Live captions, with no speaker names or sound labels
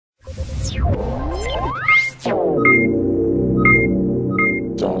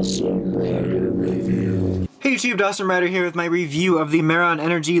Awesome Rider Review. Hey YouTube, Dawson Rider here with my review of the Marron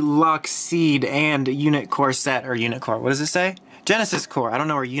Energy Lockseed and Unit Core set, or Unit Core, what does it say? Genesis Core, I don't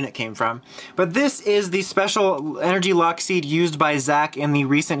know where Unit came from. But this is the special Energy Lockseed used by Zack in the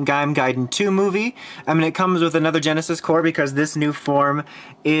recent Gaim Gaiden 2 movie. I mean, it comes with another Genesis Core because this new form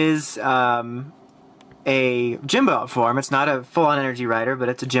is a Jinba form. It's not a full-on Energy Rider, but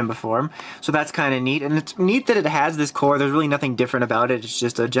it's a Jinba form. So that's kind of neat. And it's neat that it has this core. There's really nothing different about it. It's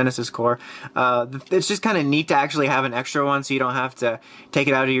just a Genesis core. It's just kind of neat to actually have an extra one so you don't have to take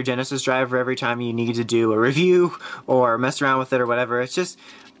it out of your Genesis driver every time you need to do a review or mess around with it or whatever. It's just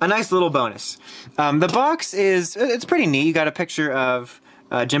a nice little bonus. The box it's pretty neat. You got a picture of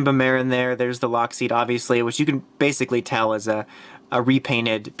Jinba Marron there. There's the Lockseed, obviously, which you can basically tell is a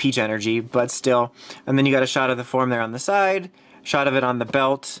repainted Peach Energy, but still. And then you got a shot of the form there on the side, shot of it on the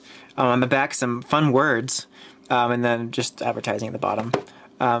belt, on the back some fun words, and then just advertising at the bottom.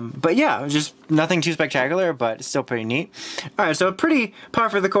 But yeah, just nothing too spectacular, but it's still pretty neat. Alright, so a pretty par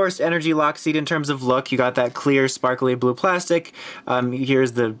for the course Energy Lockseed in terms of look. You got that clear, sparkly blue plastic.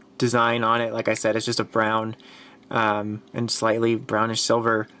 Here's the design on it. Like I said, it's just a brown and slightly brownish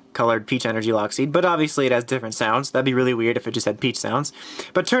silver colored Peach Energy Lockseed, but obviously it has different sounds. That'd be really weird if it just had Peach sounds.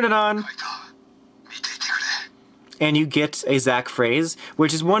 But turn it on, and you get a Zack phrase,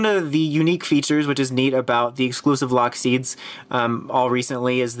 which is one of the unique features, which is neat about the exclusive Lockseeds all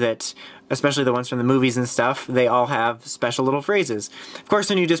recently, is that, especially the ones from the movies and stuff, they all have special little phrases. Of course,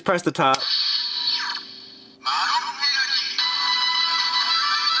 when you just press the top,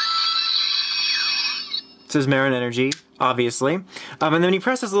 it says Marron Energy, obviously. And then you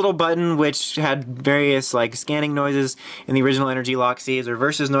press this little button, which had various like scanning noises in the original Energy Lockseeds or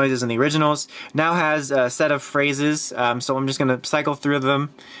versus noises in the originals, now has a set of phrases. So I'm just going to cycle through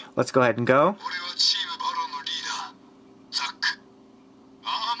them. Let's go ahead and go.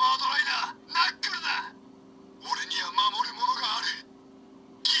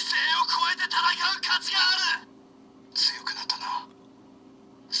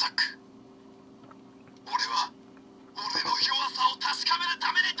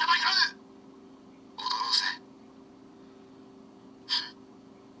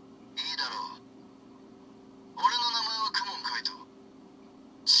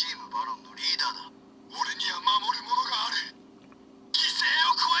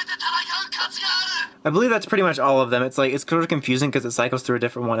 I believe that's pretty much all of them. It's like, it's sort of confusing because it cycles through a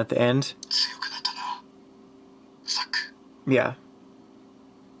different one at the end. Yeah.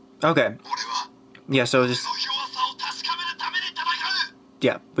 Okay. Yeah, so just...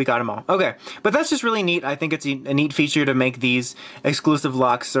 yeah, we got them all. Okay, but that's just really neat. I think it's a neat feature to make these exclusive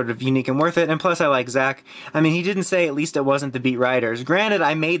locks sort of unique and worth it. And plus, I like Zack. I mean, he didn't say at least it wasn't the Beat Riders. Granted,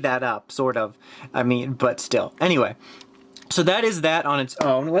 I made that up, sort of. I mean, but still. Anyway. So that is that on its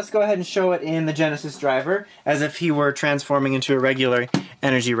own. Let's go ahead and show it in the Genesis driver, as if he were transforming into a regular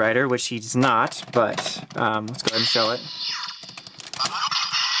Energy Rider, which he's not, but let's go ahead and show it.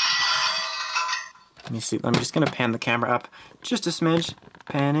 Let me see, I'm just going to pan the camera up just a smidge.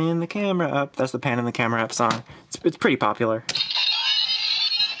 Panning the camera up. That's the Panning the Camera Up song. It's pretty popular.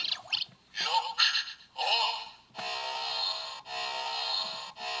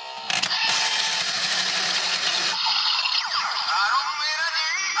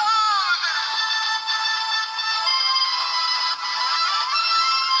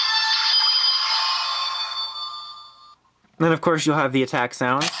 Then, of course, you'll have the attack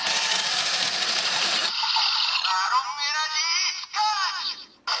sounds.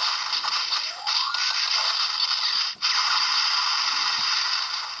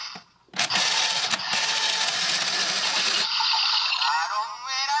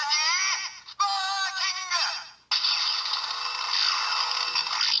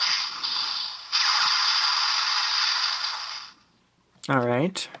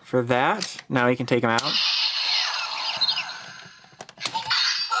 Alright, for that, now we can take them out.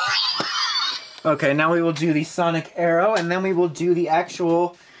 Okay, now we will do the Sonic Arrow, and then we will do the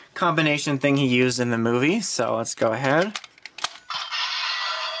actual combination thing he used in the movie. So let's go ahead.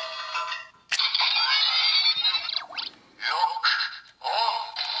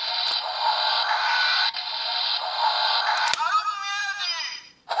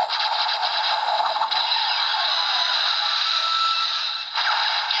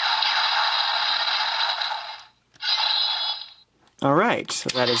 Alright, so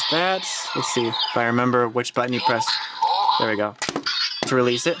that is that. Let's see if I remember which button you press. There we go. To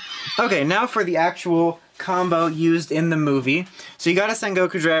release it. Okay, now for the actual combo used in the movie. So you got a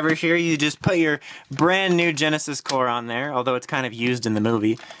Sengoku Driver here. You just put your brand new Genesis core on there, although it's kind of used in the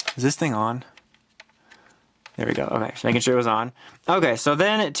movie. Is this thing on? There we go. Okay, just making sure it was on. Okay, so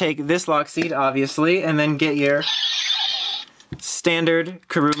then take this Lockseed, obviously, and then get your standard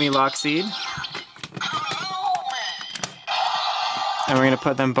Kurumi Lockseed. And we're going to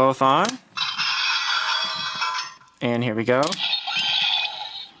put them both on. And here we go.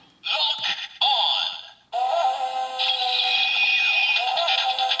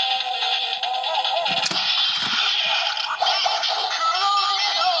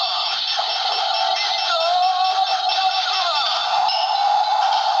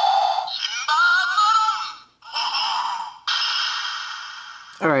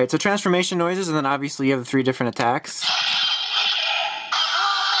 Alright, so transformation noises, and then obviously you have the 3 different attacks.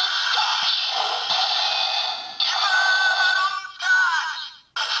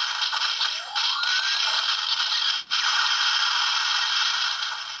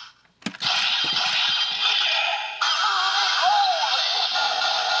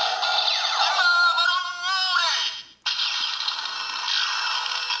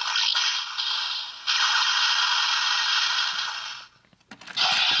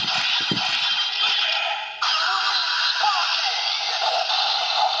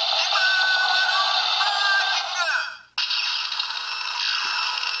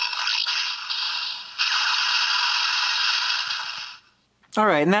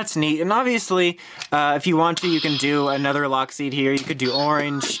 Alright, and that's neat. And obviously, if you want to, you can do another Lockseed here. You could do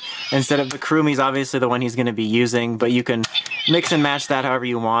orange instead of the Kurumi's obviously the one he's going to be using, but you can mix and match that however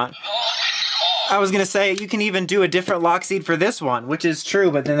you want. I was going to say, you can even do a different Lockseed for this one, which is true,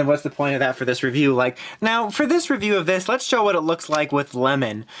 but then what's the point of that for this review? Like, now, for this review of this, let's show what it looks like with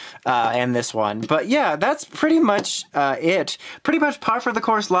Lemon and this one. But yeah, that's pretty much it. Pretty much par for the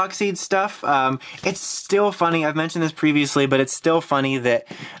course Lockseed stuff. It's still funny, I've mentioned this previously, but it's still funny that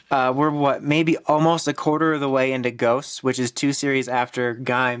we're, what, maybe almost a quarter of the way into Ghosts, which is 2 series after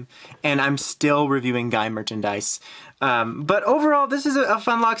Gaim, and I'm still reviewing Gaim merchandise. But overall, this is a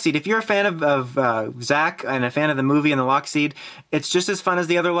fun Lockseed. If you're a fan of Zack and a fan of the movie and the Lockseed, it's just as fun as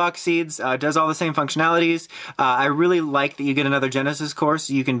the other Lockseeds. It does all the same functionalities. I really like that you get another Genesis core,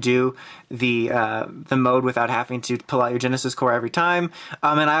 so you can do the mode without having to pull out your Genesis core every time.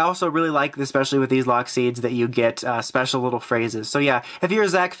 And I also really like, especially with these Lockseeds, that you get special little phrases. So yeah, if you're a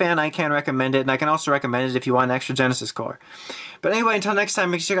Zack fan, I can recommend it, and I can also recommend it if you want an extra Genesis core. But anyway, until next time,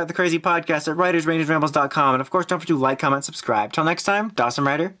 make sure you check out the Crazy Podcast at writersrangersrambles.com. And of course, don't forget to like, comment, subscribe. Till next time, Dawson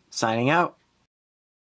Ryder, signing out.